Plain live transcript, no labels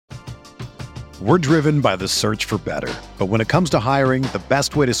We're driven by the search for better. But when it comes to hiring, the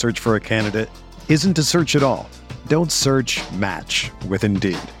best way to search for a candidate isn't to search at all. Don't search, match with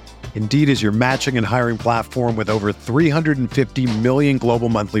Indeed. Indeed is your matching and hiring platform with over 350 million global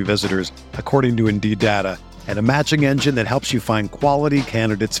monthly visitors, according to Indeed data, and a matching engine that helps you find quality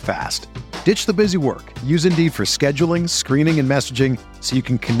candidates fast. Ditch the busy work. Use Indeed for scheduling, screening, and messaging so you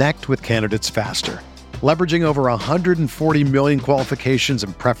can connect with candidates faster. Leveraging over 140 million qualifications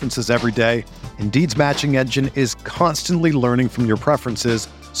and preferences every day, Indeed's matching engine is constantly learning from your preferences,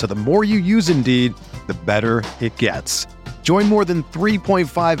 so the more you use Indeed, the better it gets. Join more than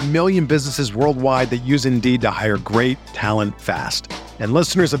 3.5 million businesses worldwide that use Indeed to hire great talent fast. And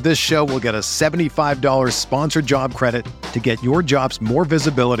listeners of this show will get a $75 sponsored job credit to get your jobs more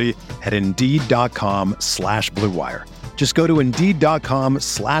visibility at Indeed.com/Blue Wire. Just go to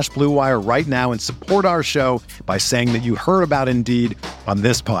Indeed.com/Blue Wire right now and support our show by saying that you heard about Indeed on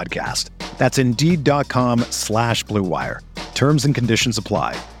this podcast. That's Indeed.com/Blue Wire. Terms and conditions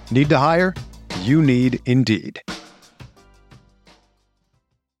apply. Need to hire? You need Indeed.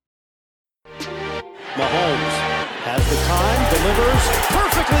 Mahomes has the time, delivers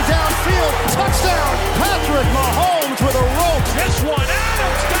perfectly downfield. Touchdown! Patrick Mahomes with a rope. This one,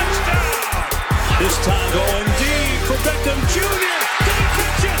 Adams, touchdown! This time going deep for Beckham Jr. Did he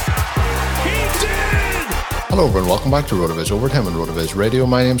catch it? He did! Hello everyone, welcome back to RotoViz Overtime on RotoViz Radio.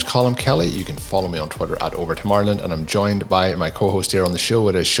 My name's Colin Kelly. You can follow me on Twitter at Overtime Ireland, and I'm joined by my co-host here on the show.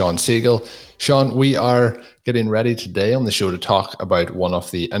 It is Sean Siegel. Sean, we are getting ready today on the show to talk about one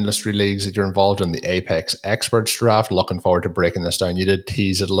of the industry leagues that you're involved in, the Apex Experts Draft. Looking forward to breaking this down. You did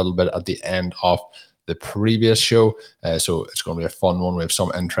tease it a little bit at the end of the previous show, so it's going to be a fun one. We have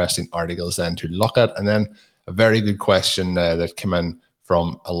some interesting articles then to look at, and then a very good question that came in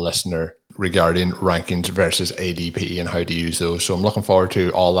from a listener regarding rankings versus ADP and how to use those. So I'm looking forward to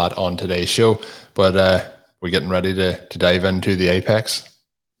all that on today's show, but we're getting ready to dive into the Apex.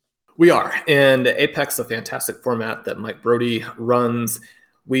 We are, and Apex is a fantastic format that Mike Brody runs.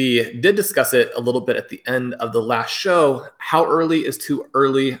 We did discuss it a little bit at the end of the last show. How early is too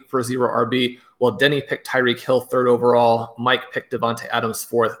early for zero RB? Well, Denny picked Tyreek Hill 3rd overall. Mike picked Devontae Adams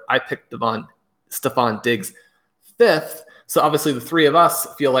 4th. I picked Stephon Diggs 5th. So obviously the three of us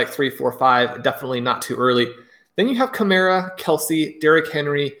feel like 3, 4, 5, definitely not too early. Then you have Kamara, Kelsey, Derrick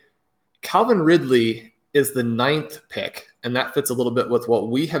Henry. Calvin Ridley is the 9th pick, and that fits a little bit with what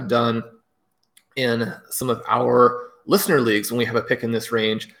we have done in some of our listener leagues when we have a pick in this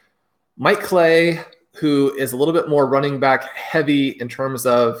range. Mike Clay, who is a little bit more running back heavy in terms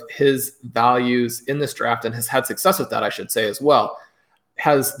of his values in this draft and has had success with that, I should say, as well,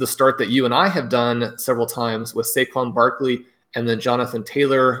 has the start that you and I have done several times with Saquon Barkley and then Jonathan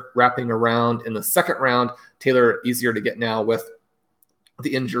Taylor wrapping around in the 2nd round. Taylor easier to get now with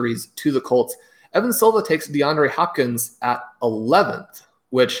the injuries to the Colts. Evan Silva takes DeAndre Hopkins at 11th,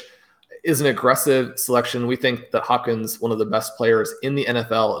 which is an aggressive selection. We think that Hopkins, one of the best players in the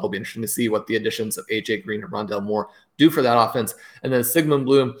NFL. It'll be interesting to see what the additions of AJ Green and Rondale Moore do for that offense. And then Sigmund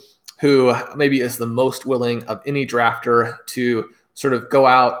Bloom, who maybe is the most willing of any drafter to sort of go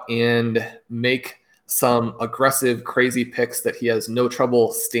out and make some aggressive, crazy picks that he has no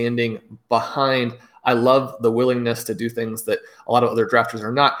trouble standing behind. I love the willingness to do things that a lot of other drafters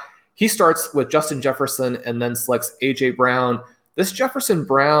are not. He starts with Justin Jefferson and then selects A.J. Brown. This Jefferson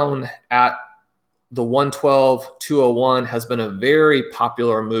Brown at the 112, 201 has been a very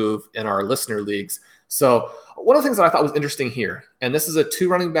popular move in our listener leagues. So one of the things that I thought was interesting here, and this is a 2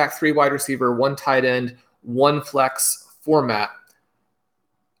 running back, 3 wide receiver, 1 tight end, 1 flex format.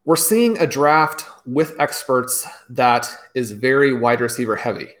 We're seeing a draft with experts that is very wide receiver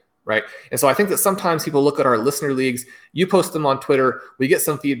heavy, right? And so I think that sometimes people look at our listener leagues, you post them on Twitter, we get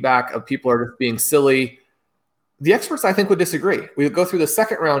some feedback of people are just being silly. The experts, I think, would disagree. We go through the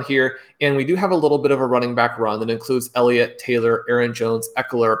 2nd round here, and we do have a little bit of a running back run that includes Elliott, Taylor, Aaron Jones,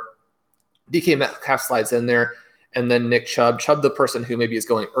 Eckler, DK Metcalf slides in there, and then Nick Chubb. Chubb, the person who maybe is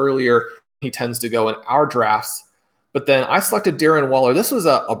going earlier, he tends to go in our drafts. But then I selected Darren Waller. This was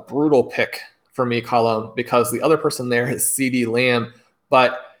a brutal pick for me, Colin, because the other person there is CeeDee Lamb.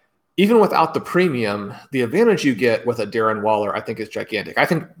 But even without the premium, the advantage you get with a Darren Waller, I think, is gigantic. I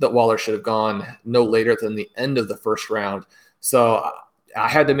think that Waller should have gone no later than the end of the 1st round. So I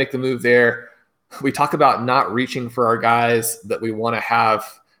had to make the move there. We talk about not reaching for our guys that we want to have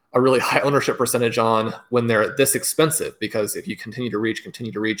a really high ownership percentage on when they're this expensive, because if you continue to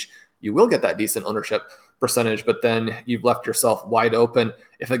reach, you will get that decent ownership percentage, but then you've left yourself wide open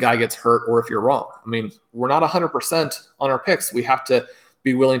if a guy gets hurt or if you're wrong. I mean, we're not 100% on our picks. We have to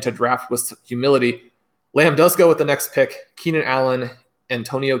be willing to draft with humility. Lamb does go with the next pick, Keenan Allen,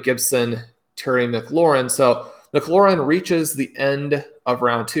 Antonio Gibson, Terry McLaurin. So McLaurin reaches the end of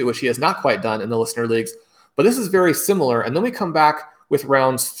round 2, which he has not quite done in the listener leagues, but this is very similar. And then we come back with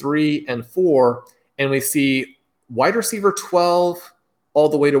rounds 3 and 4, and we see wide receiver 12 all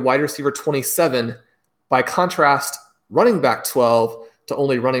the way to wide receiver 27. By contrast, running back 12 to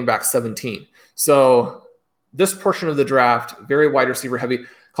only running back 17. So this portion of the draft, very wide receiver heavy.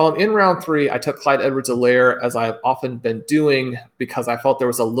 Column in round 3, I took Clyde Edwards-Helaire, as I have often been doing, because I felt there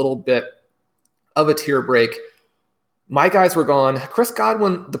was a little bit of a tier break. My guys were gone. Chris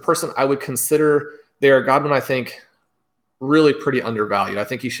Godwin, the person I would consider there. Godwin, I think, really pretty undervalued. I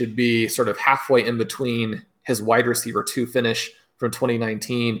think he should be sort of halfway in between his wide receiver 2 finish from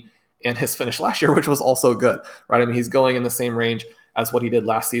 2019 and his finish last year, which was also good, right? I mean, he's going in the same range as what he did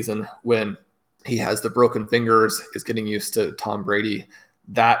last season when he has the broken fingers, is getting used to Tom Brady,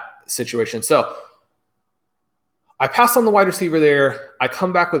 that situation. So I passed on the wide receiver there. I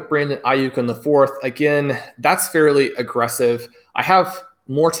come back with Brandon Ayuk in the 4th. Again, that's fairly aggressive. I have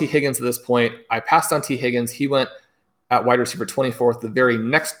more T. Higgins at this point. I passed on T. Higgins. He went at wide receiver 24th, the very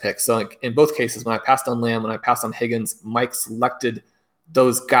next pick. So like in both cases, when I passed on Lamb, when I passed on Higgins, Mike selected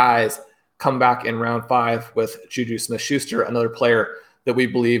those guys. Come back in round 5 with Juju Smith-Schuster, another player that we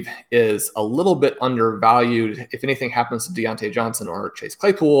believe is a little bit undervalued. If anything happens to Deontay Johnson or Chase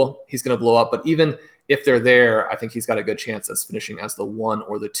Claypool, he's going to blow up. But even if they're there, I think he's got a good chance of finishing as the 1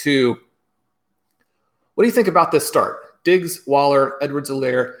 or the 2. What do you think about this start? Diggs, Waller,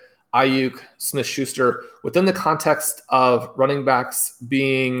 Edwards-Helaire, Ayuk, Smith-Schuster, within the context of running backs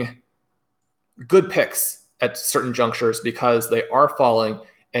being good picks at certain junctures because they are falling,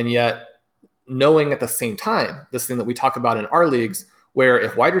 and yet knowing at the same time, this thing that we talk about in our leagues, where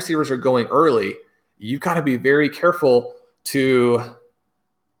if wide receivers are going early, you've got to be very careful to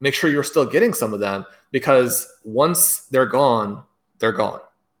make sure you're still getting some of them, because once they're gone, they're gone.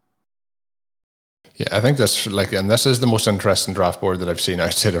 Yeah, I think that's and this is the most interesting draft board that I've seen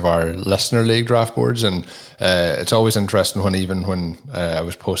outside of our listener league draft boards. And it's always interesting when I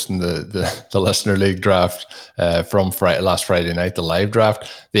was posting the listener league draft from last Friday night, the live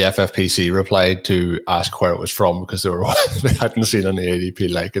draft, the FFPC replied to ask where it was from, because they hadn't seen any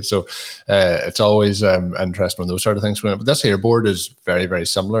ADP like it. So it's always interesting when those sort of things come up. But this here board is very, very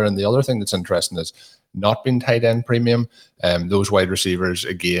similar. And the other thing that's interesting is not being tight end premium. Those wide receivers,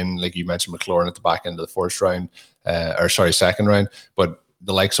 again, like you mentioned, McLaurin at the back end of the second round, but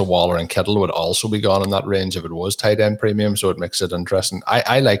the likes of Waller and Kittle would also be gone in that range if it was tight end premium. So it makes it interesting.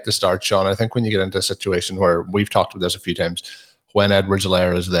 I like the start, Sean. I think when you get into a situation where we've talked about this a few times, when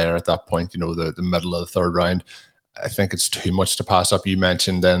Edwards-Helaire is there at that point, the middle of the 3rd round, I think it's too much to pass up. You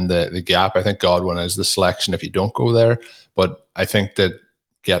mentioned then the gap. I think Godwin is the selection if you don't go there, but I think that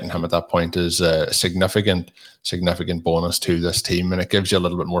getting him at that point is a significant bonus to this team, and it gives you a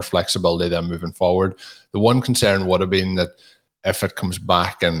little bit more flexibility then moving forward. The one concern would have been that if it comes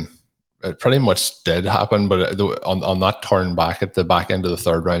back, and it pretty much did happen, but on that turn back at the back end of the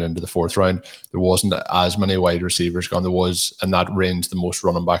 3rd round into the 4th round, there wasn't as many wide receivers gone. There was, in that range, the most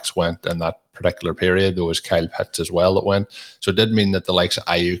running backs went in that particular period. There was Kyle Pitts as well that went. So it did mean that the likes of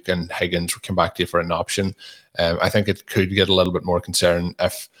Ayuk and Higgins would come back to you for an option. I think it could get a little bit more concern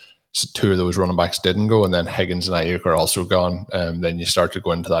if 2 of those running backs didn't go, and then Higgins and Ayuk are also gone. Then you start to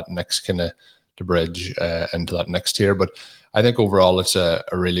go into that next kind of to bridge into that next tier. But I think overall it's a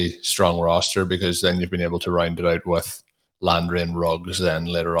really strong roster, because then you've been able to round it out with Landry and Ruggs then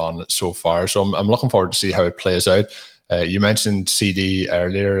later on so far. So I'm looking forward to see how it plays out. You mentioned CD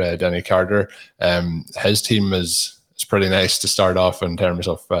earlier, Denny Carter. His team is pretty nice to start off in terms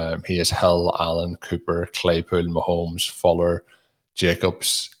of he has Hill, Allen, Cooper, Claypool, Mahomes, Fuller,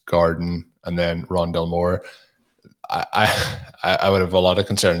 Jacobs, Gordon, and then Rondell Moore. I would have a lot of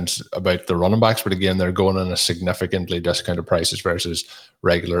concerns about the running backs, but again, they're going on a significantly discounted prices versus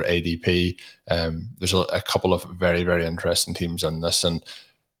regular ADP. There's a couple of very, very interesting teams in this, and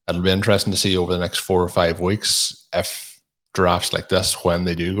it'll be interesting to see over the next 4 or 5 weeks if drafts like this, when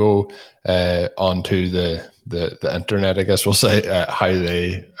they do go onto the internet, I guess we'll say, how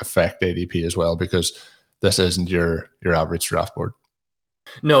they affect ADP as well, because this isn't your average draft board.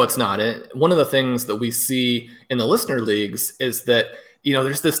 No, it's not. One of the things that we see in the listener leagues is that,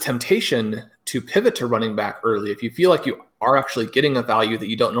 there's this temptation to pivot to running back early. If you feel like you are actually getting a value that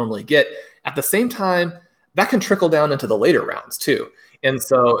you don't normally get, at the same time, that can trickle down into the later rounds too. And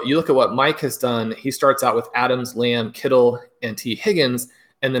so you look at what Mike has done. He starts out with Adams, Lamb, Kittle, and T. Higgins.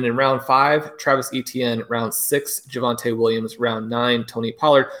 And then in round 5, Travis Etienne, round 6, Javonte Williams, round 9, Tony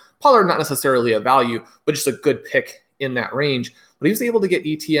Pollard. Pollard, not necessarily a value, but just a good pick in that range. But he was able to get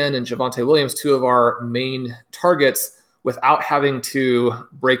Etienne and Javonte Williams, 2 of our main targets, without having to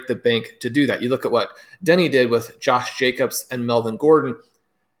break the bank to do that. You look at what Denny did with Josh Jacobs and Melvin Gordon.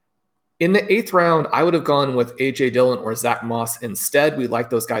 In the 8th round, I would have gone with A.J. Dillon or Zach Moss instead. We like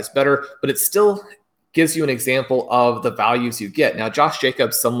those guys better, but it still gives you an example of the values you get. Now, Josh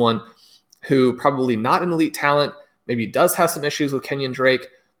Jacobs, someone who probably not an elite talent, maybe does have some issues with Kenyon Drake,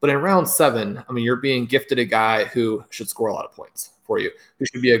 but in round 7, I mean, you're being gifted a guy who should score a lot of points for you, who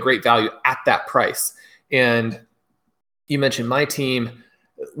should be a great value at that price. And you mentioned my team.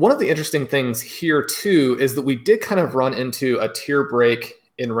 One of the interesting things here, too, is that we did kind of run into a tier break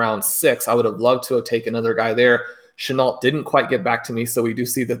in round 6. I would have loved to have taken another guy there. Chenault didn't quite get back to me, so we do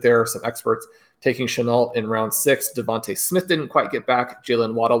see that there are some experts taking Chenault in round 6. Devontae Smith didn't quite get back.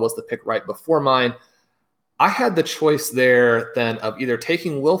 Jalen Waddle was the pick right before mine. I had the choice there then of either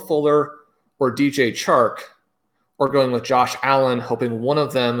taking Will Fuller or DJ Chark, or going with Josh Allen, hoping one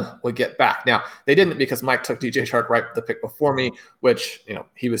of them would get back. Now, they didn't, because Mike took DJ Chark right the pick before me, which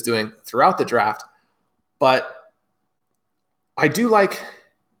he was doing throughout the draft. But I do like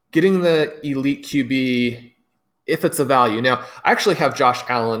getting the elite QB if it's a value. Now, I actually have Josh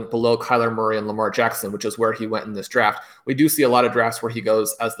Allen below Kyler Murray and Lamar Jackson, which is where he went in this draft. We do see a lot of drafts where he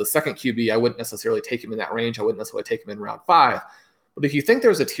goes as the second QB. I wouldn't necessarily take him in that range. I wouldn't necessarily take him in round 5. But if you think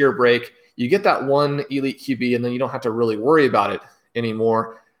there's a tier break, you get that one elite QB, and then you don't have to really worry about it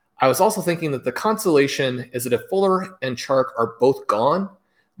anymore. I was also thinking that the consolation is that if Fuller and Chark are both gone,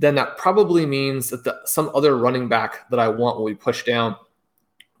 then that probably means that some other running back that I want will be pushed down.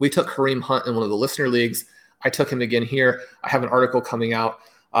 We took Kareem Hunt in one of the listener leagues. I took him again here. I have an article coming out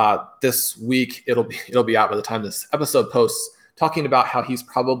this week. It'll be out by the time this episode posts, talking about how he's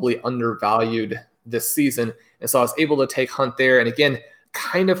probably undervalued this season. And so I was able to take Hunt there. And again,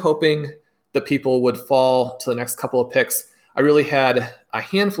 kind of hoping that people would fall to the next couple of picks. I really had a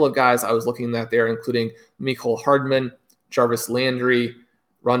handful of guys I was looking at there, including Mecole Hardman, Jarvis Landry,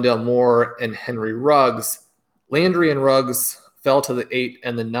 Rondale Moore, and Henry Ruggs. Landry and Ruggs fell to the 8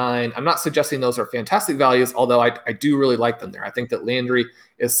 and the 9. I'm not suggesting those are fantastic values, although I do really like them there. I think that Landry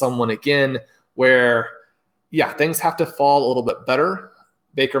is someone, again, where, things have to fall a little bit better.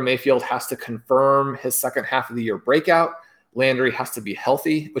 Baker Mayfield has to confirm his second half of the year breakout. Landry has to be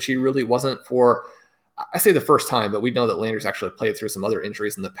healthy, which he really wasn't for, I say the first time, but we know that Landry's actually played through some other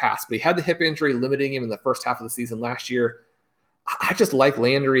injuries in the past. But he had the hip injury limiting him in the first half of the season last year. I just like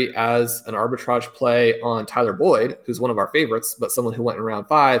Landry as an arbitrage play on Tyler Boyd, who's one of our favorites, but someone who went in round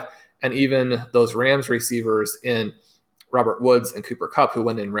 5, and even those Rams receivers in Robert Woods and Cooper Kupp, who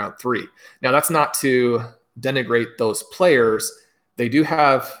went in round 3. Now, that's not to denigrate those players. They do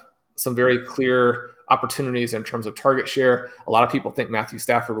have some very clear opportunities in terms of target share. A lot of people think Matthew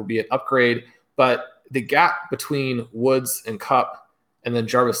Stafford will be an upgrade, but the gap between Woods and Kupp and then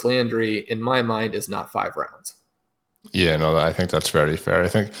Jarvis Landry, in my mind, is not 5 rounds. Yeah, no, I think that's very fair. I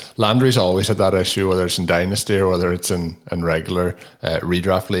think Landry's always had that issue, whether it's in Dynasty or whether it's in regular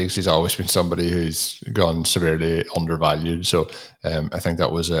redraft leagues. He's always been somebody who's gone severely undervalued. So I think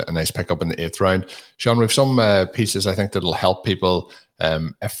that was a nice pickup in the 8th round. Sean, we have some pieces I think that'll help people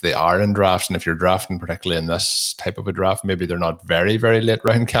if they are in drafts, and if you're drafting, particularly in this type of a draft, maybe they're not very, very late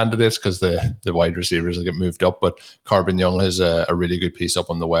round candidates because the wide receivers will get moved up. But Carbon Young has a really good piece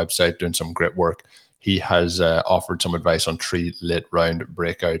up on the website doing some great work. He has offered some advice on 3 late round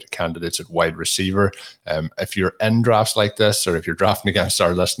breakout candidates at wide receiver. If you're in drafts like this, or if you're drafting against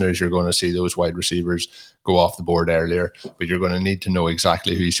our listeners, you're going to see those wide receivers go off the board earlier, but you're going to need to know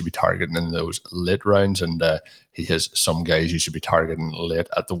exactly who you should be targeting in those late rounds. And he has some guys you should be targeting late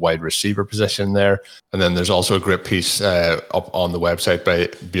at the wide receiver position there. And then there's also a great piece up on the website by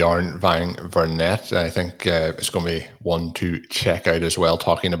Bjorn Vang Vernet. I think it's going to be one to check out as well,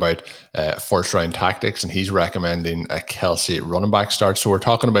 talking about first round tactics. And he's recommending a Kelsey running back start. So we're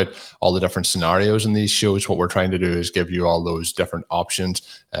talking about all the different scenarios in these shows. What we're trying to do is give you all those different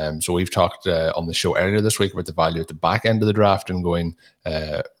options. So we've talked on the show earlier this week about the value at the back end of the draft and going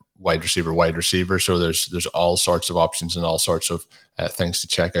wide receiver. So there's all sorts of options and all sorts of things to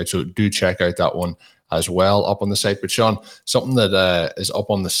check out. So do check out that one as well up on the site. But Sean, something that is up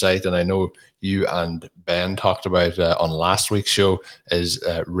on the site, and I know you and Ben talked about on last week's show, is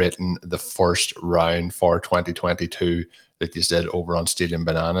rating the first round for 2022 that you did over on Stadium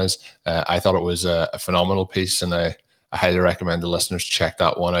Bananas. I thought it was a phenomenal piece, and I highly recommend the listeners check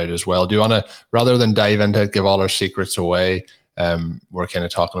that one out as well. Do you want to, rather than dive into it, give all our secrets away? We're kind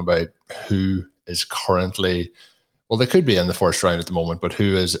of talking about who is currently, well, they could be in the first round at the moment, but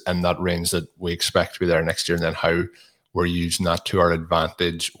who is in that range that we expect to be there next year, and then how we're using that to our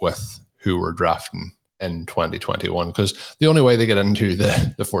advantage with who we're drafting in 2021, because the only way they get into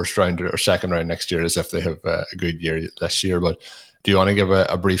the first round or second round next year is if they have a good year this year. But do you want to give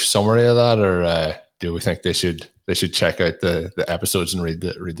a brief summary of that, or do we think they should check out the episodes and read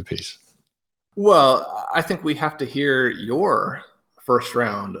the piece? Well, I think we have to hear your first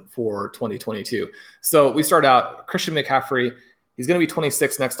round for 2022. So we start out Christian McCaffrey. He's going to be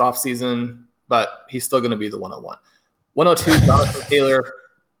 26 next offseason, but he's still going to be the 101. 102, Jonathan Taylor.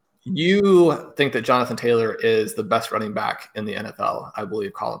 You think that Jonathan Taylor is the best running back in the NFL, I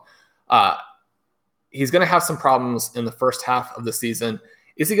believe, Colin. He's going to have some problems in the first half of the season.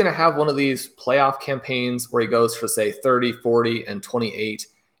 Is he going to have one of these playoff campaigns where he goes for, say, 30, 40, and 28,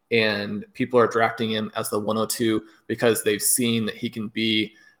 and people are drafting him as the 102 because they've seen that he can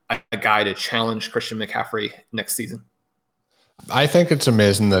be a guy to challenge Christian McCaffrey next season? I think it's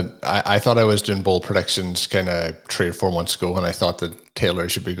amazing that I thought I was doing bold predictions kind of 3 or 4 months ago, and I thought that Taylor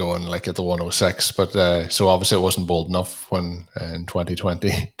should be going like at the 106. But so obviously it wasn't bold enough when in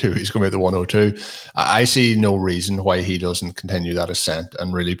 2022 he's going to be at the 102. I see no reason why he doesn't continue that ascent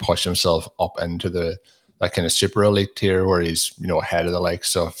and really push himself up into that kind of super elite tier where he's, ahead of the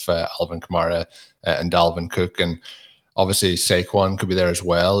likes of Alvin Kamara and Dalvin Cook. And obviously Saquon could be there as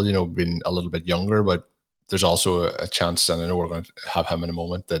well, being a little bit younger, but there's also a chance, and I know we're going to have him in a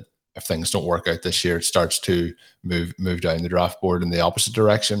moment, that if things don't work out this year, it starts to move down the draft board in the opposite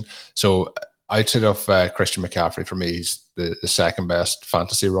direction. So outside of Christian McCaffrey, for me, he's the second best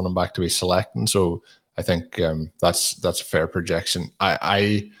fantasy running back to be selecting. So I think that's a fair projection.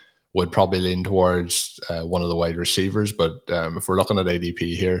 I would probably lean towards one of the wide receivers, but if we're looking at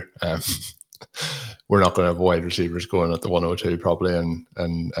ADP here, we're not going to have wide receivers going at the 102 probably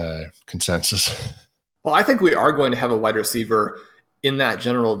in consensus. Well, I think we are going to have a wide receiver in that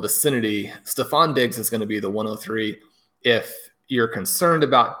general vicinity. Stephon Diggs is going to be the 103. If you're concerned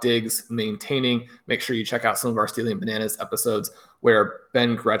about Diggs maintaining, make sure you check out some of our Stealing Bananas episodes where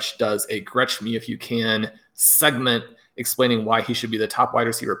Ben Gretsch does a Gretsch Me If You Can segment explaining why he should be the top wide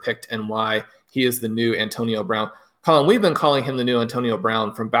receiver picked and why he is the new Antonio Brown. Colin, we've been calling him the new Antonio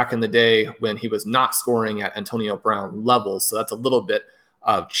Brown from back in the day when he was not scoring at Antonio Brown levels. So that's a little bit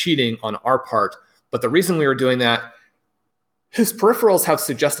of cheating on our part. But the reason we were doing that, his peripherals have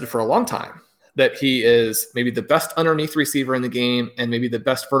suggested for a long time that he is maybe the best underneath receiver in the game and maybe the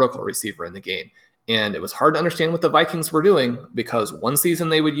best vertical receiver in the game. And it was hard to understand what the Vikings were doing because one season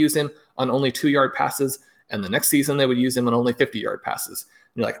they would use him on only 2-yard passes, and the next season they would use him on only 50-yard passes.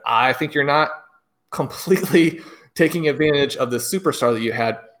 And you're like, I think you're not completely taking advantage of the superstar that you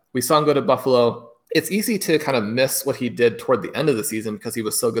had. We saw him go to Buffalo. It's easy to kind of miss what he did toward the end of the season because he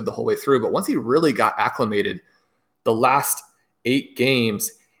was so good the whole way through. But once he really got acclimated, the last 8 games,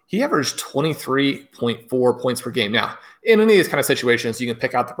 he averaged 23.4 points per game. Now, in any of these kind of situations, you can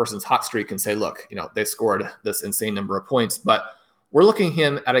pick out the person's hot streak and say, look, they scored this insane number of points. But we're looking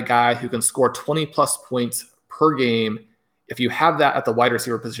him at a guy who can score 20-plus points per game. If you have that at the wide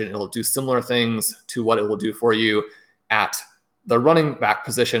receiver position, it'll do similar things to what it will do for you at the running back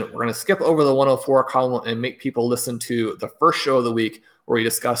position. We're going to skip over the 104 column and make people listen to the first show of the week where we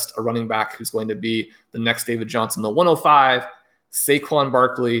discussed a running back who's going to be the next David Johnson. The 105, Saquon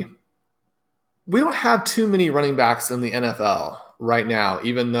Barkley. We don't have too many running backs in the NFL right now,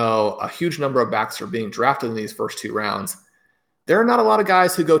 even though a huge number of backs are being drafted in these first 2 rounds. There are not a lot of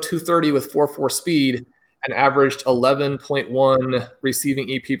guys who go 230 with 4.4 speed and averaged 11.1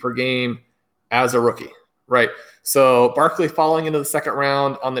 receiving EP per game as a rookie. Right. So Barkley falling into the second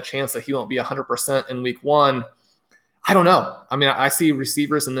round on the chance that he won't be 100% in week 1. I don't know. I mean, I see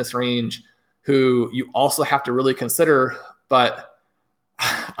receivers in this range who you also have to really consider, but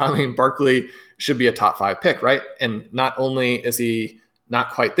I mean, Barkley should be a top 5 pick, right? And not only is he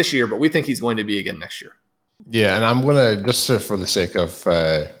not quite this year, but we think he's going to be again next year. Yeah, and I'm going to, just for the sake of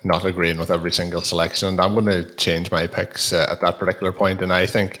not agreeing with every single selection, I'm going to change my picks at that particular point. And I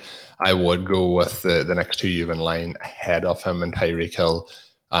think I would go with the next 2 you've in line ahead of him and Tyreek Hill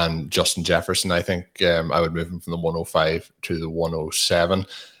and Justin Jefferson. I think I would move him from the 105 to the 107.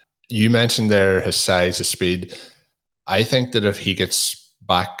 You mentioned there his size, his speed. I think that if he gets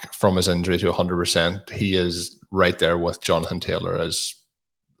back from his injury to 100%, he is right there with Jonathan Taylor as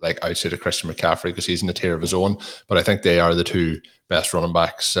like outside of Christian McCaffrey because he's in a tier of his own. But I think they are the 2 best running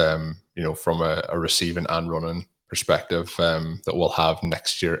backs, from a receiving and running perspective that we'll have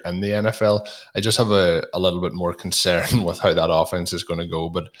next year in the NFL. I just have a little bit more concern with how that offense is going to go,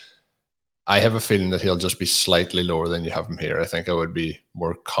 but I have a feeling that he'll just be slightly lower than you have him here. I think I would be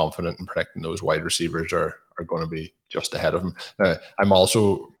more confident in predicting those wide receivers are going to be just ahead of him. I'm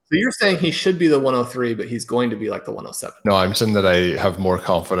also So you're saying he should be the 103, but he's going to be like the 107. No, I'm saying that I have more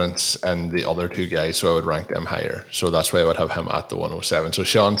confidence in the other two guys, so I would rank them higher. So that's why I would have him at the 107. So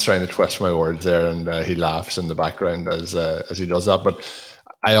Sean's trying to twist my words there, and he laughs in the background as he does that. But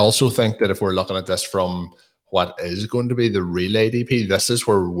I also think that if we're looking at this from what is going to be the real ADP, this is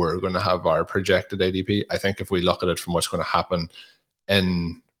where we're going to have our projected ADP. I think if we look at it from what's going to happen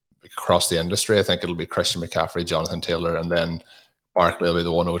across the industry, I think it'll be Christian McCaffrey, Jonathan Taylor, and then Barkley will be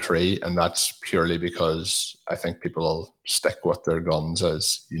the 103, and that's purely because I think people will stick with their guns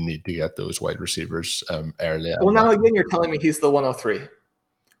as you need to get those wide receivers early. Well, now again, you're telling me he's the 103.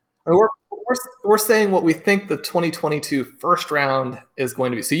 We're saying what we think the 2022 first round is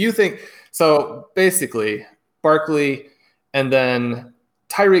going to be. So you think, so basically Barkley and then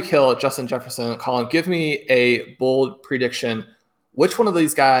Tyreek Hill, Justin Jefferson, Colin, give me a bold prediction. Which one of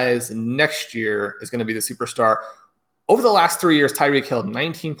these guys next year is going to be the superstar? Over the last 3 years, Tyreek Hill,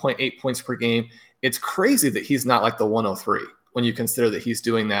 19.8 points per game. It's crazy that he's not like the 103 when you consider that he's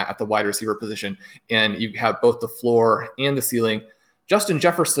doing that at the wide receiver position. And you have both the floor and the ceiling. Justin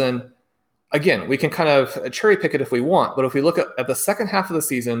Jefferson, again, we can kind of cherry pick it if we want. But if we look at the second half of the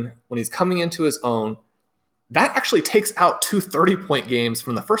season, when he's coming into his own, that actually takes out 2 30-point games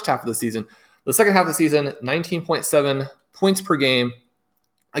from the first half of the season. The second half of the season, 19.7 points per game.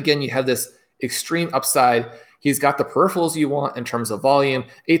 Again, you have this extreme upside. He's got the peripherals you want in terms of volume,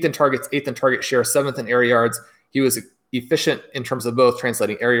 8th in targets, 8th in target share, 7th in air yards. He was efficient in terms of both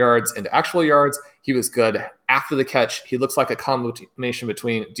translating air yards into actual yards. He was good after the catch. He looks like a combination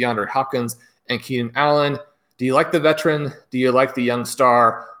between DeAndre Hopkins and Keenan Allen. Do you like the veteran? Do you like the young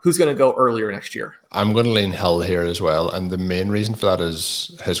star? Who's going to go earlier next year? I'm going to lean Hill here as well. And the main reason for that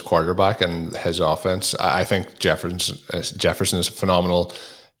is his quarterback and his offense. I think Jefferson is a phenomenal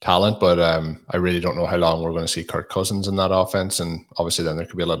talent, but I really don't know how long we're going to see Kirk Cousins in that offense. And obviously then there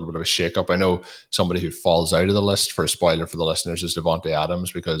could be a little bit of a shakeup. I know somebody who falls out of the list, for a spoiler for the listeners, is Devontae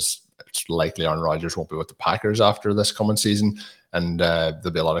Adams, because it's likely Aaron Rodgers won't be with the Packers after this coming season. And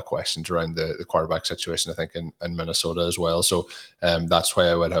there'll be a lot of questions around the quarterback situation, I think, in Minnesota as well. So that's why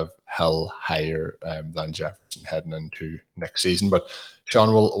I would have Hill higher than Jefferson heading into next season. But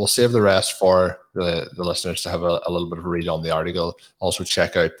Sean, we'll save the rest for the listeners to have a little bit of a read on the article. Also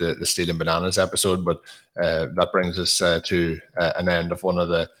check out the Stealing Bananas episode. But that brings us to an end of one of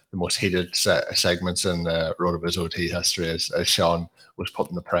the most heated segments in RotoViz OT history, as Sean was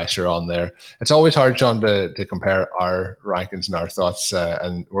putting the pressure on there. It's always hard, Sean, to compare our rankings and our thoughts.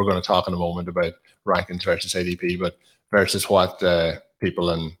 And we're going to talk in a moment about rankings versus ADP, but versus what people,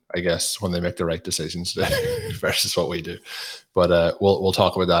 and I guess when they make the right decisions versus what we do. But we'll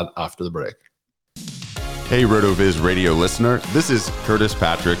talk about that after the break. Hey, RotoViz radio listener, this is Curtis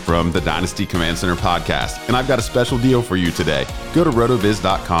Patrick from the Dynasty Command Center podcast, and I've got a special deal for you today. Go to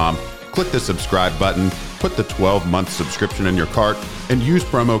rotoviz.com, click the subscribe button, put the 12-month subscription in your cart, and use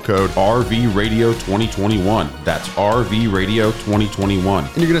promo code RVRadio2021. That's RVRadio2021,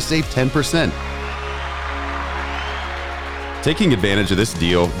 and you're going to save 10%. Taking advantage of this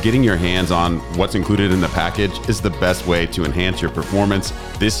deal, getting your hands on what's included in the package, is the best way to enhance your performance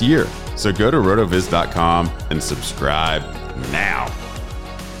this year. So go to rotoviz.com and subscribe now.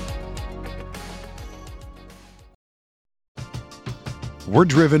 We're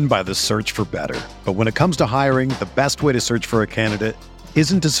driven by the search for better. But when it comes to hiring, the best way to search for a candidate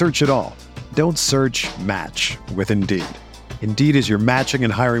isn't to search at all. Don't search, match with Indeed. Indeed is your matching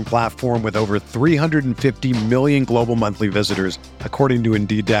and hiring platform with over 350 million global monthly visitors, according to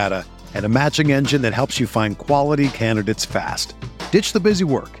Indeed data, and a matching engine that helps you find quality candidates fast. Ditch the busy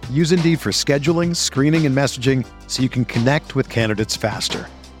work. Use Indeed for scheduling, screening, and messaging so you can connect with candidates faster.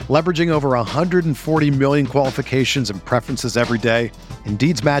 Leveraging over 140 million qualifications and preferences every day,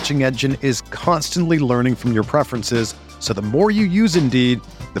 Indeed's matching engine is constantly learning from your preferences, so the more you use Indeed,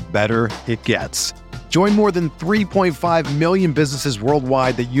 the better it gets. Join more than 3.5 million businesses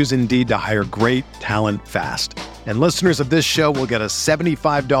worldwide that use Indeed to hire great talent fast. And listeners of this show will get a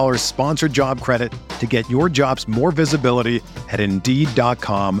 $75 sponsored job credit to get your jobs more visibility at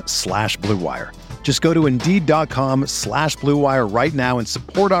Indeed.com/Blue Wire. Just go to Indeed.com/Blue Wire right now and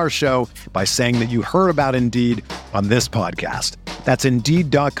support our show by saying that you heard about Indeed on this podcast. That's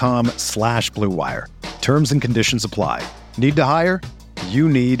Indeed.com/Blue Wire. Terms and conditions apply. Need to hire? You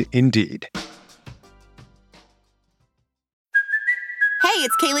need Indeed. Hey,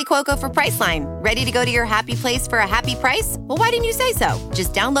 it's Kaylee Cuoco for Priceline. Ready to go to your happy place for a happy price? Well, why didn't you say so?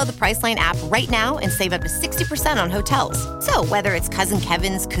 Just download the Priceline app right now and save up to 60% on hotels. So whether it's Cousin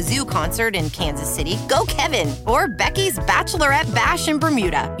Kevin's Kazoo Concert in Kansas City, go Kevin, or Becky's Bachelorette Bash in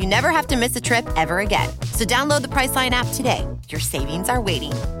Bermuda, you never have to miss a trip ever again. So download the Priceline app today. Your savings are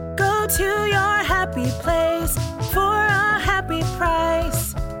waiting. to your happy place for a happy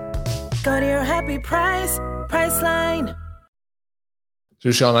price. Go to your happy price, Priceline.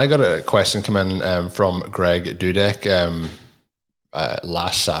 So, Sean, I got a question come in from Greg Dudek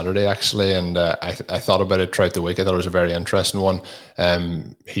last Saturday, actually, and I thought about it throughout the week. I thought it was a very interesting one.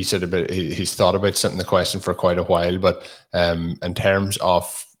 He said he's thought about sending the question for quite a while, but in terms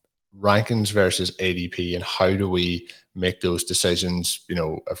of rankings versus ADP and how do we make those decisions,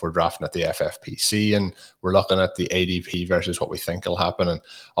 if we're drafting at the FFPC and we're looking at the ADP versus what we think will happen. And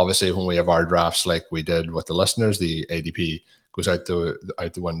obviously when we have our drafts like we did with the listeners, the ADP goes out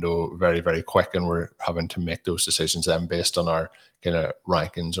the window very, very quick, and we're having to make those decisions then based on our kind of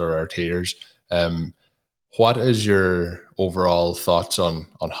rankings or our tiers. What is your overall thoughts on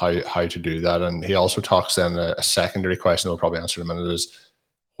how to do that? And he also talks then a secondary question we'll probably answer in a minute is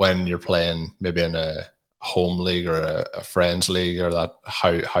when you're playing maybe in a home league or a friends league or that,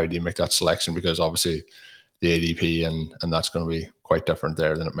 how do you make that selection? Because obviously the ADP and that's going to be quite different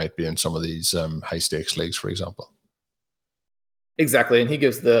there than it might be in some of these high stakes leagues, for example. Exactly. And he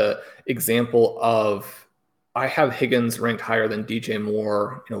gives the example of, I have Higgins ranked higher than DJ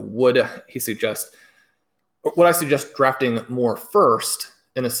Moore. Would I suggest drafting Moore first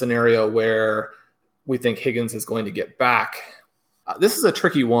in a scenario where we think Higgins is going to get back? This is a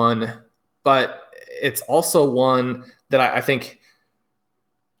tricky one, but it's also one that I think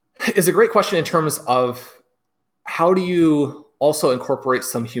is a great question in terms of how do you also incorporate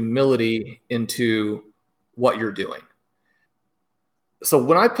some humility into what you're doing? So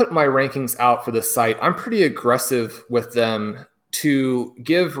when I put my rankings out for the site, I'm pretty aggressive with them to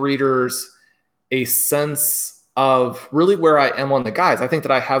give readers a sense of really where I am on the guys. I think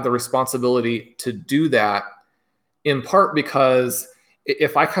that I have the responsibility to do that, in part because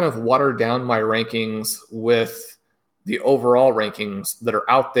if I kind of water down my rankings with the overall rankings that are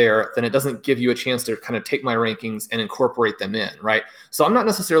out there, then it doesn't give you a chance to kind of take my rankings and incorporate them in, right? So I'm not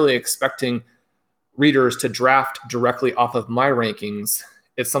necessarily expecting readers to draft directly off of my rankings.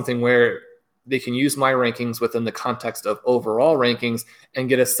 It's something where they can use my rankings within the context of overall rankings and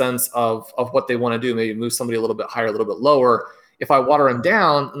get a sense of what they want to do, maybe move somebody a little bit higher, a little bit lower. If I water them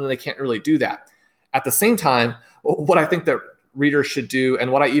down, then they can't really do that. At the same time, what I think that readers should do,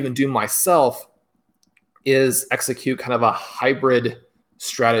 and what I even do myself, is execute kind of a hybrid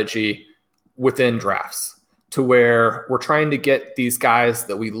strategy within drafts to where we're trying to get these guys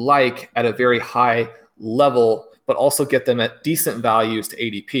that we like at a very high level, but also get them at decent values to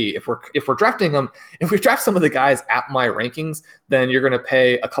ADP. If we're drafting them, if we draft some of the guys at my rankings, then you're going to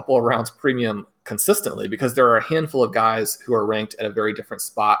pay a couple of rounds premium consistently because there are a handful of guys who are ranked at a very different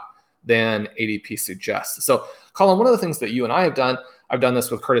spot than ADP suggests. So, Colin, one of the things that you and I have done, I've done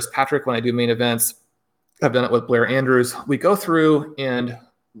this with Curtis Patrick when I do main events. I've done it with Blair Andrews. We go through and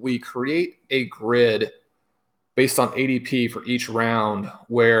we create a grid based on ADP for each round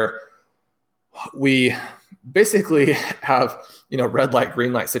where we basically have, red light,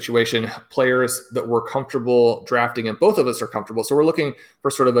 green light situation, players that we're comfortable drafting, and both of us are comfortable. So we're looking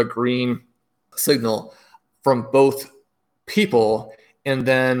for sort of a green signal from both people, and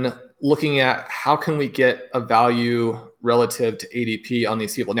then looking at how can we get a value relative to ADP on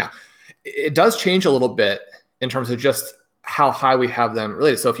these people. Now, it does change a little bit in terms of just how high we have them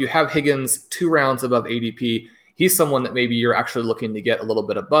related. So if you have Higgins 2 rounds above ADP, he's someone that maybe you're actually looking to get a little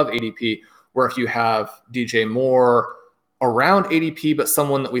bit above ADP, where if you have DJ Moore around ADP, but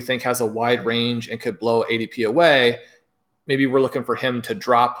someone that we think has a wide range and could blow ADP away, maybe we're looking for him to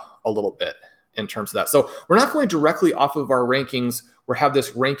drop a little bit in terms of that. So we're not going directly off of our rankings. We have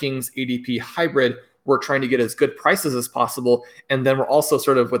this rankings ADP hybrid. We're trying to get as good prices as possible. And then we're also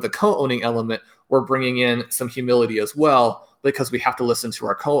sort of with the co-owning element, we're bringing in some humility as well, because we have to listen to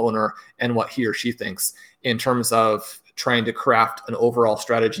our co-owner and what he or she thinks in terms of trying to craft an overall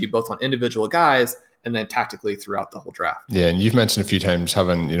strategy, both on individual guys and then tactically throughout the whole draft. Yeah, and you've mentioned a few times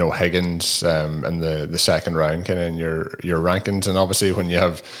having, Higgins in the second round kind of in your rankings. And obviously when you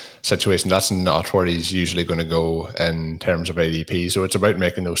have situations, that's not where he's usually going to go in terms of ADP. So it's about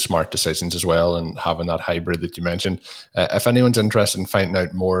making those smart decisions as well and having that hybrid that you mentioned. If anyone's interested in finding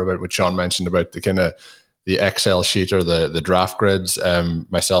out more about what Sean mentioned about the kind of the Excel sheet or the draft grids,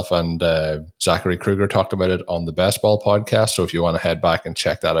 myself and Zachary Kruger talked about it on the Best Ball podcast. So if you want to head back and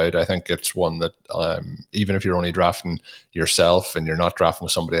check that out, I think it's one that even if you're only drafting yourself and you're not drafting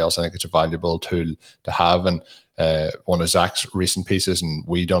with somebody else, I think it's a valuable tool to have. And one of Zach's recent pieces, and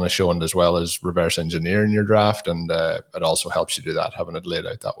we done a show on it as well, as reverse engineering your draft, and it also helps you do that, having it laid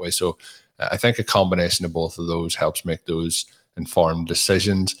out that way. So I think a combination of both of those helps make those informed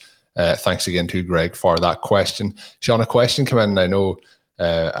decisions. Thanks again to Greg for that question. Sean, a question came in, and I know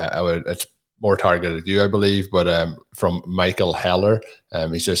It's more targeted at you, I believe, but from Michael Heller.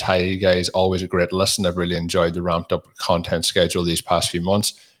 He says, "Hi guys, always a great listen. I've really enjoyed the ramped up content schedule these past few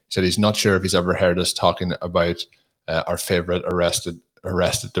months." He said he's not sure if he's ever heard us talking about our favorite Arrested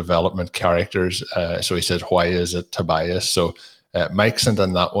Development characters. So he said, "Why is it Tobias?" So Mike sent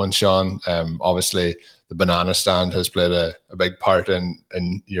in that one, Sean. Obviously, the banana stand has played a big part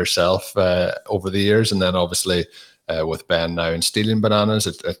in yourself over the years, and then obviously with Ben now and stealing bananas,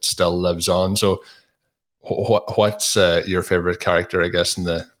 it still lives on. So what's your favorite character, I guess, in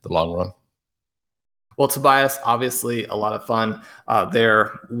the long run? Well, Tobias, obviously a lot of fun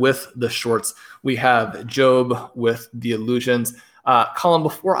there with the shorts. We have Job with the illusions. Colin,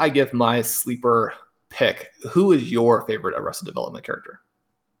 before I give my sleeper pick, who is your favorite Arrested Development character?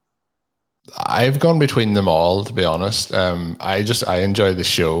 I've gone between them all, to be honest. I enjoy the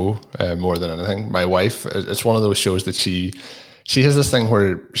show more than anything. My wife, it's one of those shows that she has this thing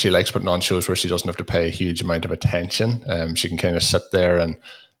where she likes putting on shows where she doesn't have to pay a huge amount of attention. She can kind of sit there and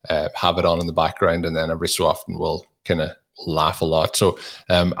have it on in the background, and then every so often we'll kind of laugh a lot. So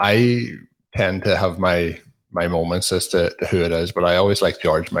I tend to have my moments as to who it is, but I always like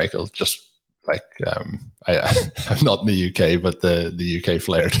George Michael, just like I'm not in the UK, but the UK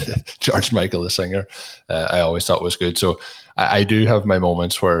flair to George Michael, the singer, I always thought was good. So I do have my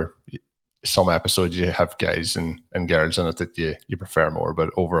moments where some episodes you have guys and girls in it that you prefer more, but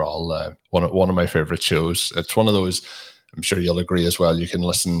overall, one of my favorite shows. It's one of those, I'm sure you'll agree as well, you can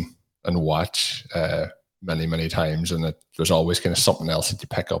listen and watch many times, and there's always kind of something else that you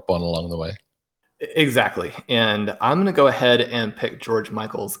pick up on along the way. Exactly. And I'm going to go ahead and pick George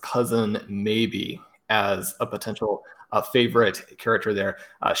Michael's cousin, maybe, as a potential favorite character there.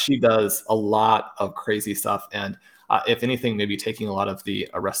 She does a lot of crazy stuff. And if anything, maybe taking a lot of the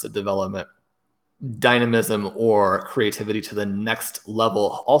Arrested Development dynamism or creativity to the next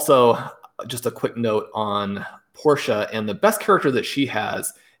level. Also, just a quick note on Portia, and the best character that she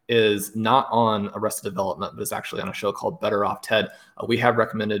has is not on Arrested Development, but is actually on a show called Better Off Ted. We have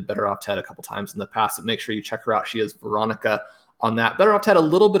recommended Better Off Ted a couple times in the past, but make sure you check her out. She is Veronica on that. Better Off Ted, a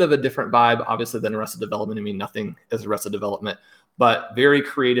little bit of a different vibe, obviously, than Arrested Development. I mean, nothing is Arrested Development, but very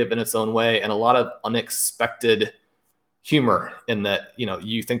creative in its own way, and a lot of unexpected humor in that,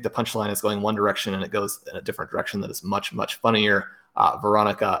 you think the punchline is going one direction and it goes in a different direction that is much, much funnier.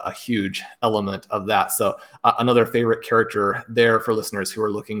 Veronica, a huge element of that. So another favorite character there for listeners who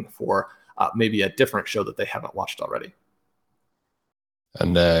are looking for maybe a different show that they haven't watched already.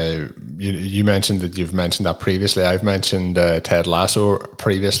 And you mentioned that you've mentioned that previously. I've mentioned Ted Lasso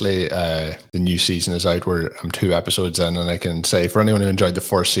previously. The new season is out. I'm 2 episodes in, and I can say for anyone who enjoyed the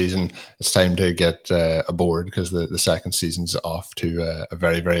first season, it's time to get aboard, because the second season's off to a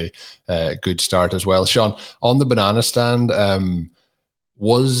very, very good start as well. Sean, on the banana stand,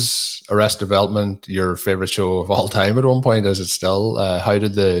 was Arrested Development your favorite show of all time at one point? Is it still? How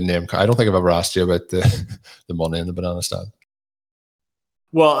did the name? I don't think I've ever asked you about the money in the banana stand.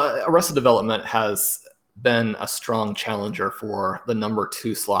 Well, Arrested Development has been a strong challenger for the number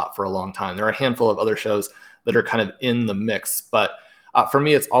 2 slot for a long time. There are a handful of other shows that are kind of in the mix, but for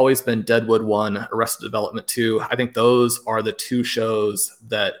me, it's always been Deadwood 1, Arrested Development 2. I think those are the 2 shows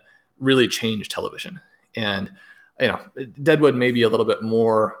that really changed television. And, Deadwood may be a little bit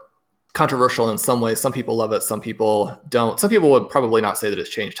more controversial in some ways. Some people love it. Some people don't. Some people would probably not say that it's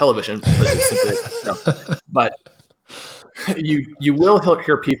changed television, but you will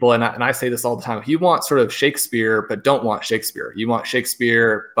hear people, and I say this all the time, if you want sort of Shakespeare but don't want Shakespeare, you want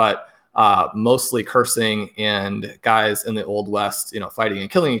Shakespeare but mostly cursing and guys in the Old West, fighting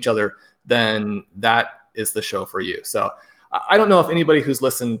and killing each other, then that is the show for you. So I don't know if anybody who's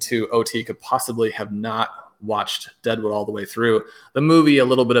listened to OT could possibly have not watched Deadwood all the way through. The movie, a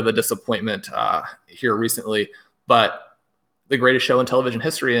little bit of a disappointment here recently, but the greatest show in television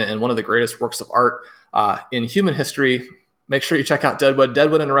history and one of the greatest works of art in human history. Make sure you check out Deadwood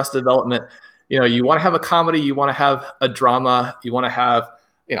and Arrested Development. You want to have a comedy, you want to have a drama, you want to have,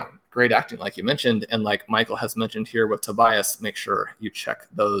 great acting, like you mentioned. And like Michael has mentioned here with Tobias, make sure you check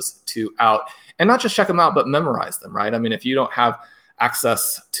those 2 out, and not just check them out, but memorize them, right? I mean, if you don't have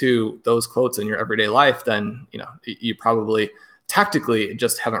access to those quotes in your everyday life, then, you probably tactically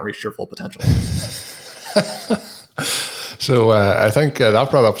just haven't reached your full potential. So I think that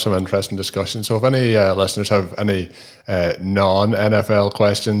brought up some interesting discussion. So if any listeners have any non-NFL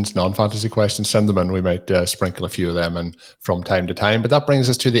questions, non-fantasy questions, send them in. We might sprinkle a few of them in from time to time. But that brings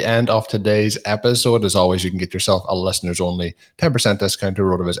us to the end of today's episode. As always, you can get yourself a listeners-only 10% discount to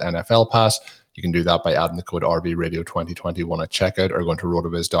RotoViz NFL Pass. You can do that by adding the code RVRadio2021 at checkout or going to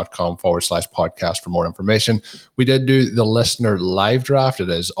rotoviz.com/podcast for more information. We did do the listener live draft. It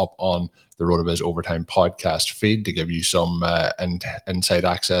is up on the RotoViz Overtime podcast feed to give you some inside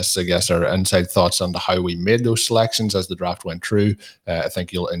access, I guess, or inside thoughts on how we made those selections as the draft went through. I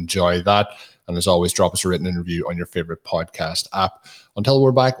think you'll enjoy that. And as always, drop us a written review on your favorite podcast app. Until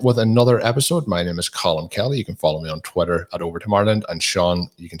we're back with another episode, my name is Colin Kelly. You can follow me on Twitter at Overtime Ireland. And Sean,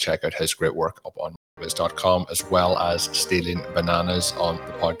 you can check out his great work up on rotoviz.com, as well as Stealing Bananas on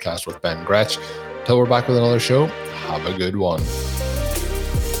the podcast with Ben Gretsch. Until we're back with another show, have a good one.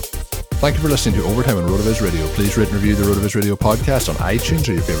 Thank you for listening to Overtime on RotoViz Radio. Please rate and review the RotoViz Radio podcast on iTunes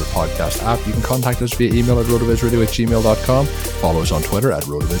or your favorite podcast app. You can contact us via email at rotovizradio@gmail.com. Follow us on Twitter at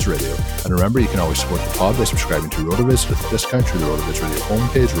RotoViz Radio. And remember, you can always support the pod by subscribing to RotoViz with a discount through the RotoViz Radio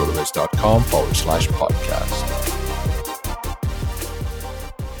homepage, rotoviz.com/podcast.